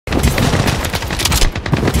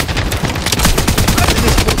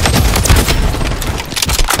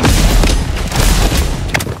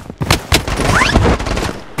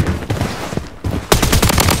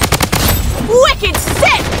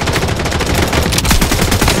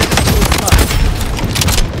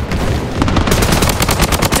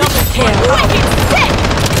Wicked sick!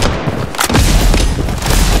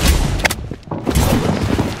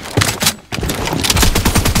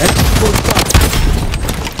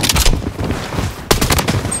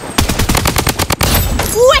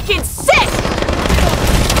 Wicked sick!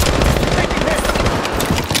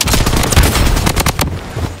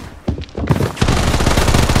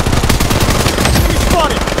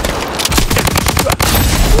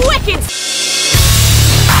 Wicked!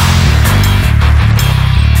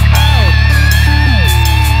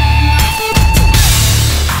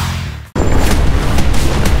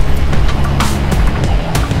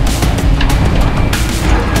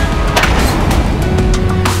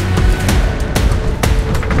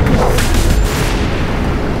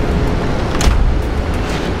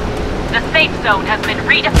 The safe zone has been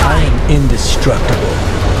redefined. I am indestructible.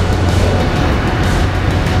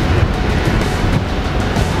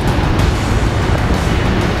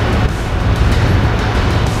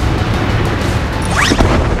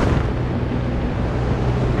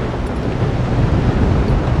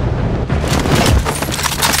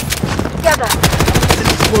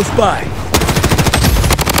 Close by.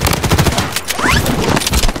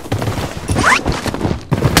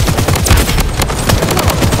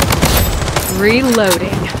 Reloading.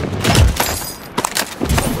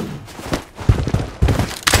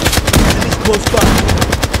 Enemies close by.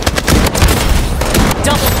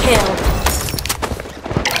 Double kill.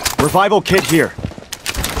 Revival kit here.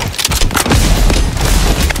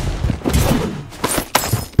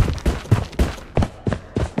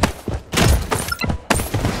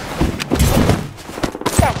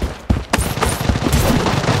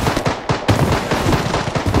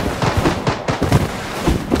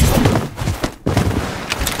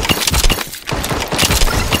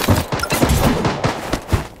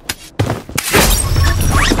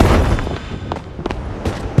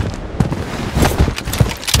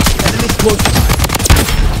 Close by.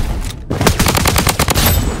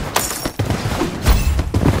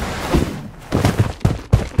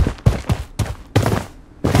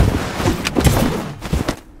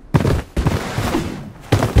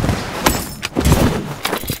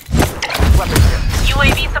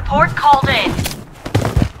 UAV support called in.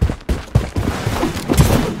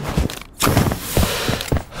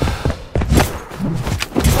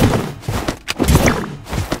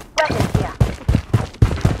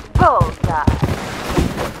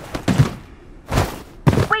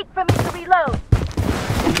 Wait for me to reload.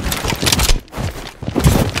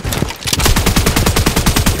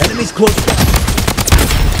 Enemies close by.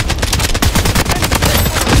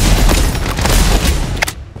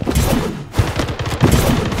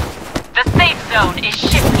 The safe zone is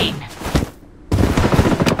shifting.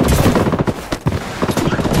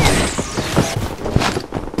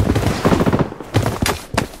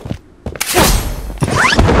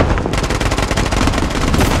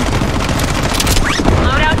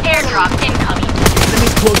 Loadout airdrop incoming.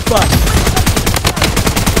 Enemies close by.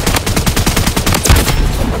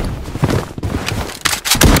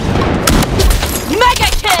 Mega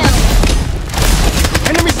kill!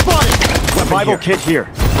 Enemy spotted! Revival kit here.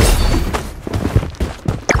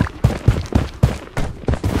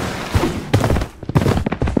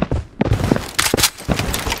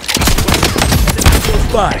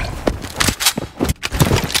 Close by.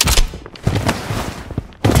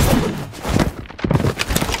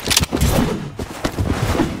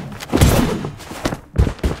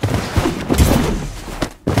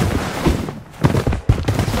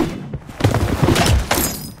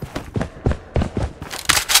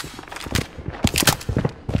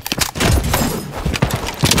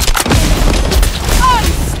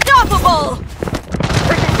 Unstoppable!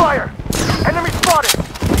 Taking fire! Enemy spotted!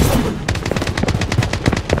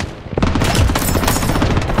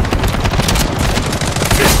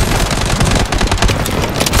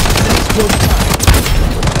 Enemies close by.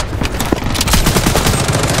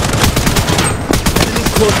 Enemies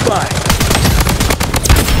close by.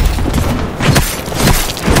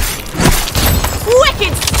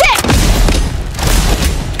 Wicked sick!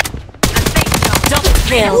 Double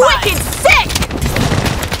kill. Wicked sick!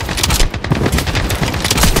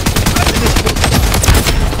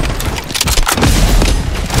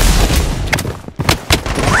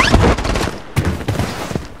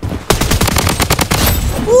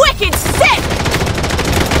 Wicked sick!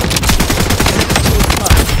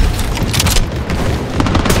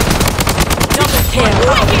 Double kill.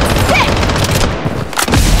 Wicked sick!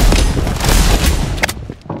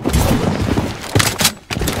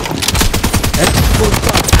 Enemies close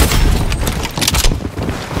by.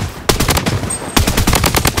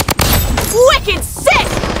 Wicked sick!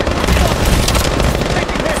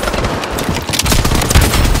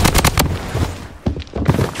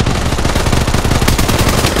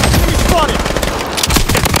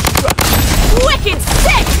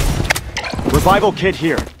 Survival kit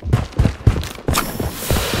here.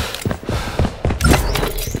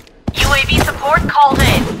 UAV support called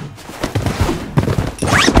in.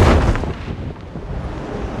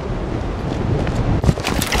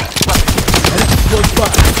 Enemy close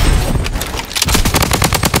by.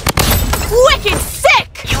 Wicked sick!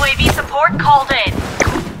 UAV support called in.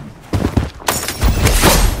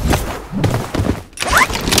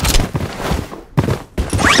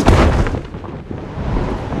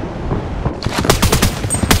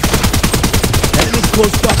 Enemy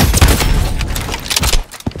close by.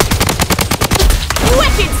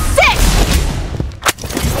 Wicked sick!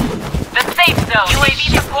 The safe zone.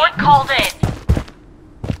 UAV support called in.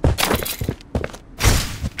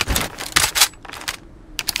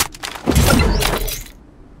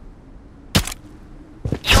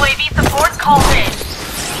 UAV support called in.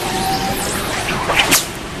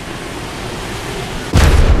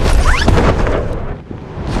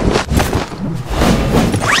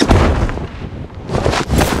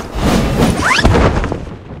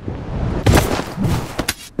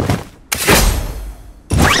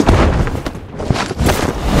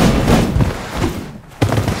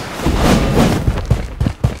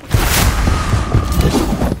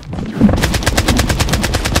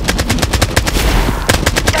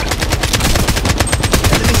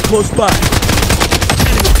 Close by.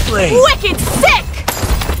 Enemy slain. Wicked sick!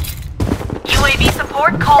 UAV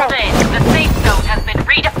support called in. The safe zone has been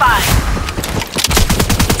redefined.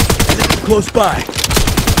 Enemy close by.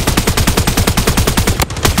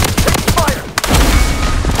 Fire!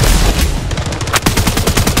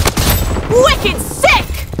 Wicked sick!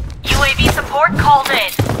 UAV support called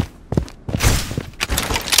in.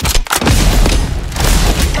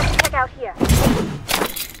 Let's check out here.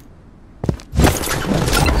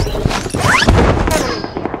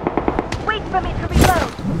 Wait for me to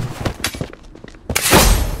reload.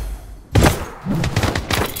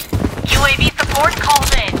 UAV support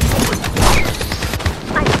called in.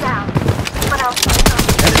 I'm down. What else?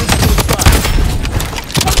 Enemy close by.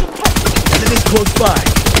 Enemy close by.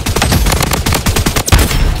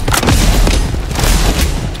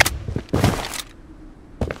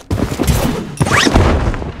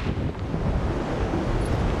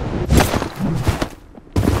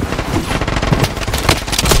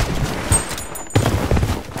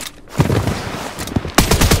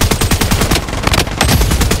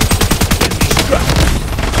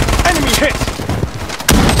 Enemy hit!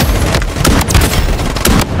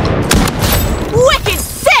 Wicked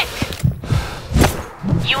sick!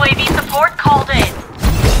 UAV support called in.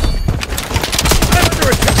 Under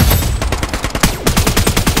attack.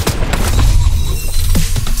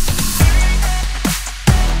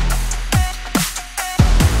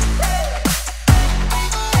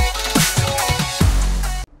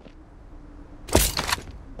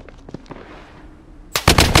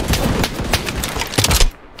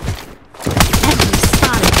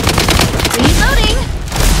 Reloading!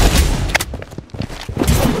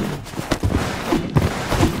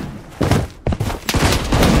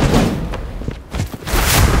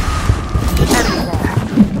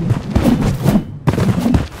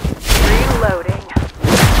 Reloading.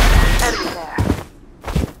 Enemy there.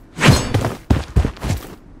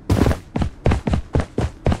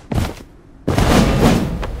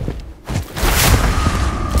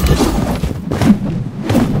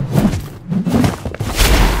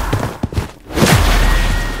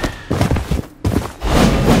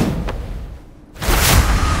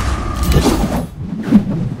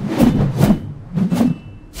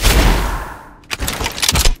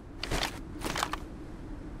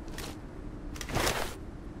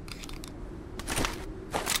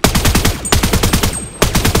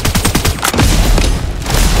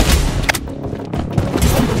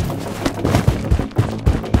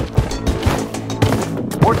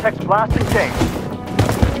 Vortex blast engaged.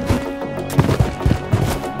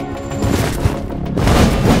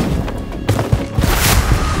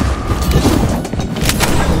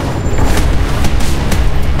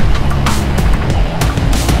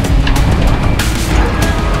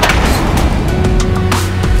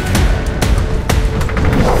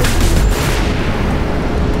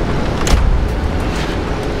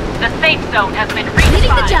 The safe zone has been Leading the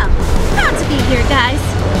redefined. jump. Proud to be here, guys.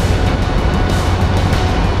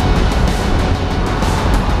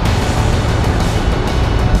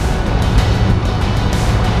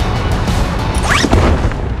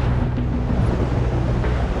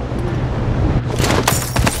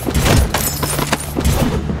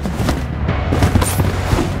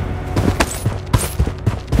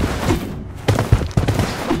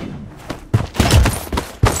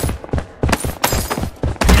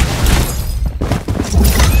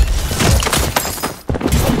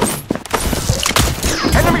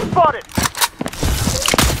 spotted!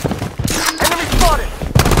 Enemy spotted!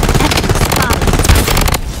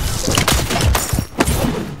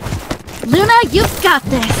 Luna, you've got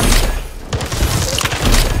this.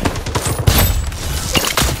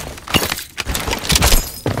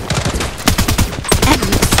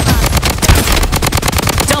 Enemy spotted.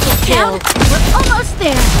 Double kill. We're almost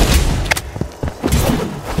there.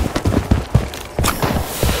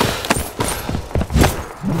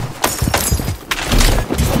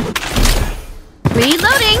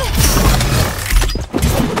 Reloading.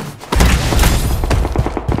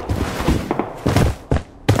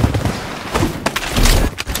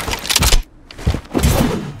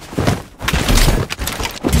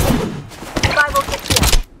 Survival kit here.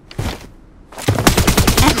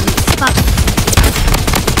 Enemy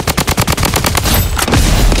spotted.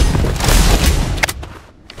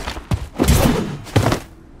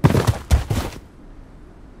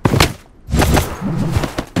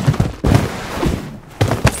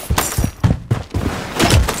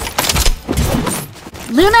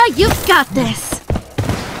 Luna, you've got this.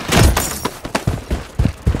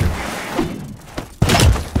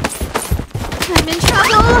 I'm in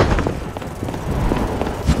trouble.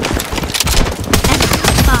 Enemy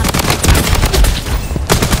spotted.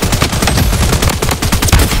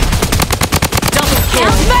 Double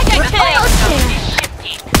kill. Mega We're kill. almost there.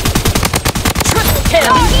 Triple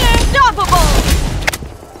kill. Unstoppable.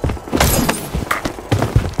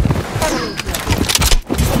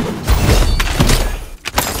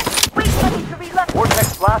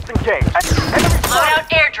 Vortex blast engaged. Enemy Loadout spotted!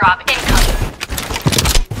 airdrop incoming.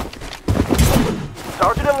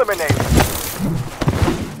 Target eliminated.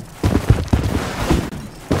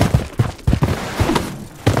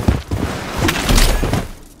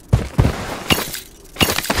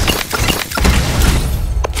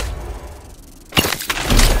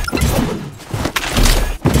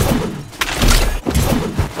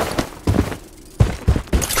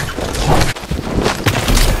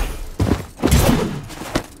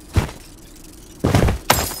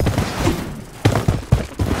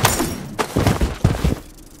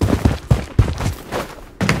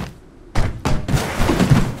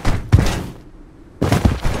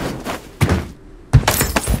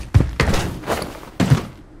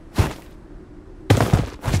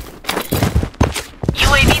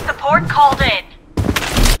 UAV support called in.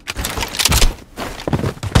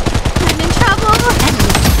 I'm in trouble.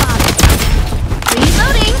 Enemy spotted.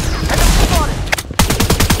 Reloading. Enemy spotted!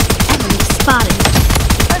 Enemy spotted.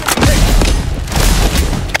 Enemy hit!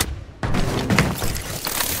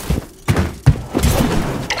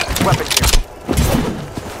 Weapon here.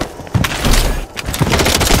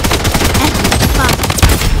 Enemy spotted.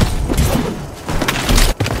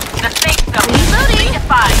 The safe zone Reloading. is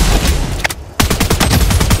redefined.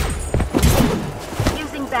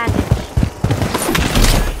 Using bandage.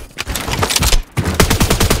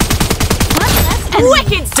 One less enemy.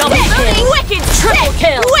 Wicked double Sick. kill. Wicked triple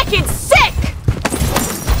kill. Wicked sick.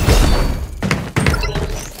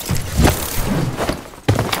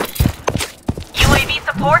 UAV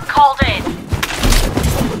support called in.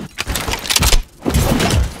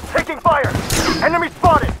 Taking fire! Enemy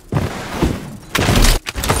spotted!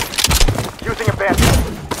 Using a bandage.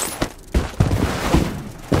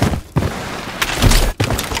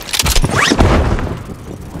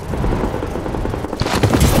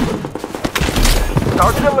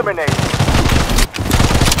 Target eliminated.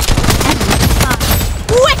 Enemy spotted.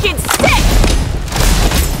 Wicked sick.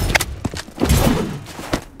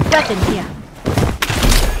 Weapon here.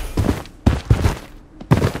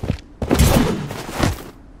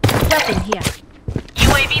 Weapon here.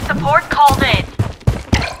 UAV support called in.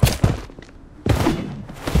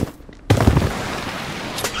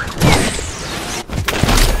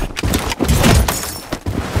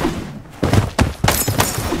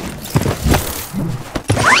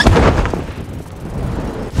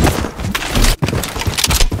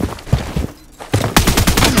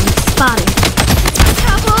 Enemy spotted.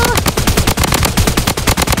 Trouble.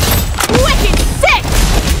 Wicked sick.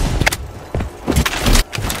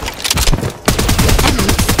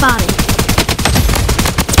 Enemy spotted.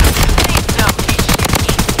 Safe zone is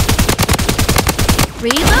shifting.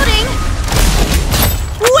 Reloading.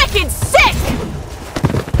 Wicked sick.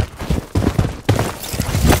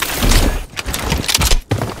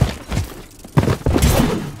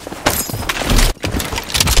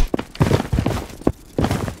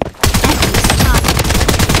 Enemy spotted.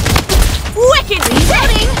 Wicked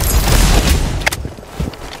Reloading.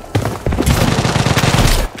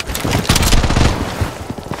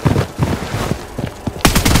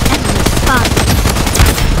 Enemy spotted.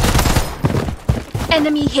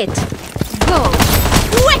 Enemy hit. Go.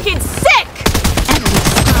 Wicked sick! Enemy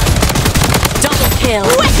spotted. Double kill!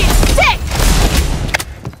 Wicked sick!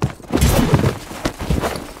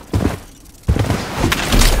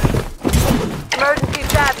 Emergency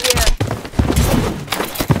jab here.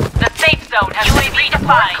 The safe zone has been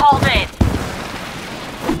redefined. Called in.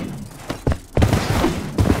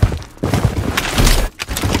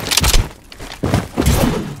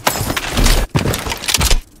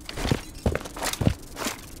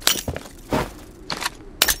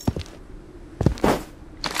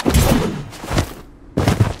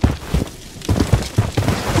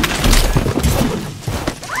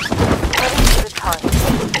 Heading to the target.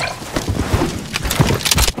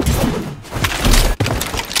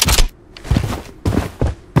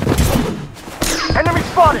 Enemy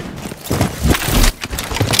spotted!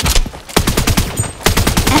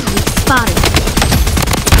 Enemy spotted.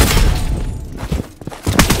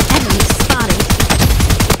 Enemy spotted.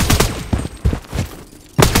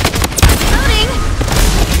 Loading.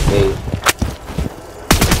 Okay.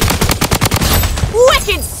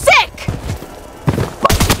 Wicked sick!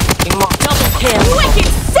 Tingin mo, Double kill! Wicked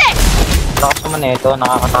sick! lakas naman ito,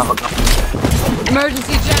 nakakatakot na.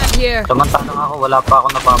 Emergency jab here. Samantalang ako, wala pa ako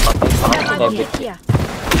napapatay. Saka si Body David, here.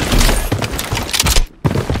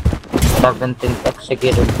 17th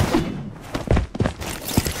executed.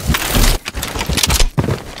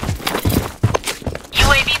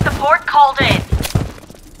 UAV support called in.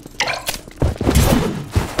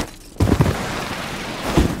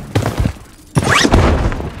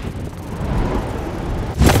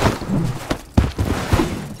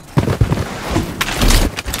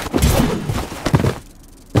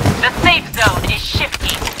 The safe zone is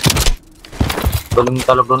shifting. Galing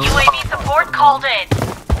talaga nun. UAV support called in.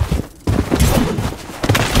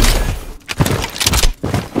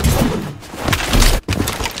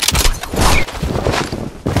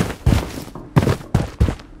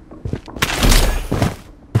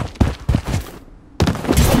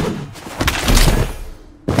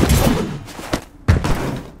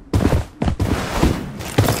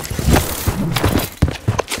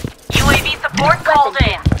 UAV support called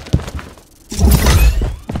in.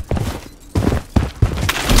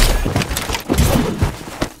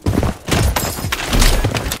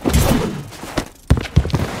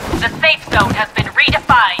 The safe zone has been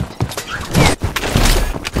redefined.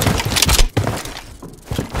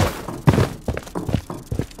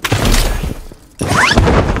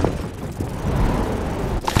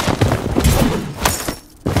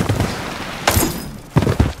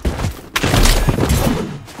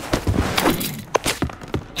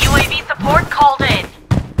 UAV support called in.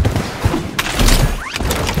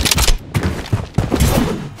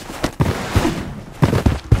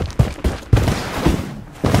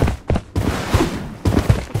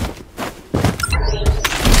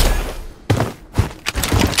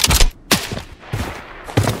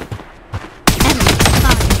 Enemy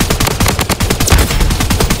spotted.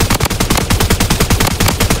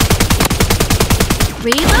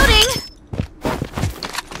 Reloading.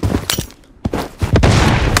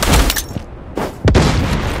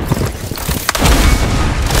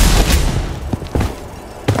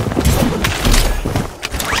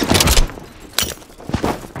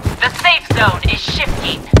 The safe zone is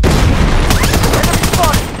shifting. Enemy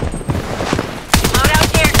spotted! Loadout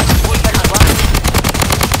here.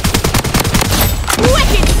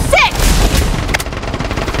 Wicked sick!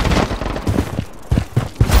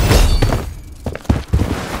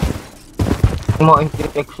 Tingin mo,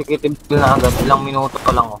 executive kill na agad. Ilang minuto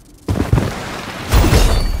pa lang, oh.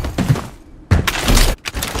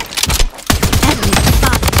 Enemy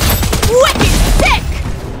spotted. Wicked sick!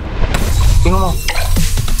 Tingin mo,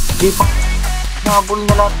 di pa nabul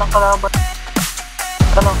na lahat ng kalaban.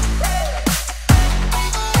 Ano?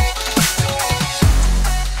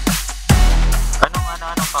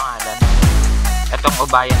 Anong pangalan? Etong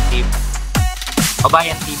Obayan TV.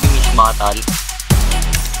 Obayan TV mismo, tol.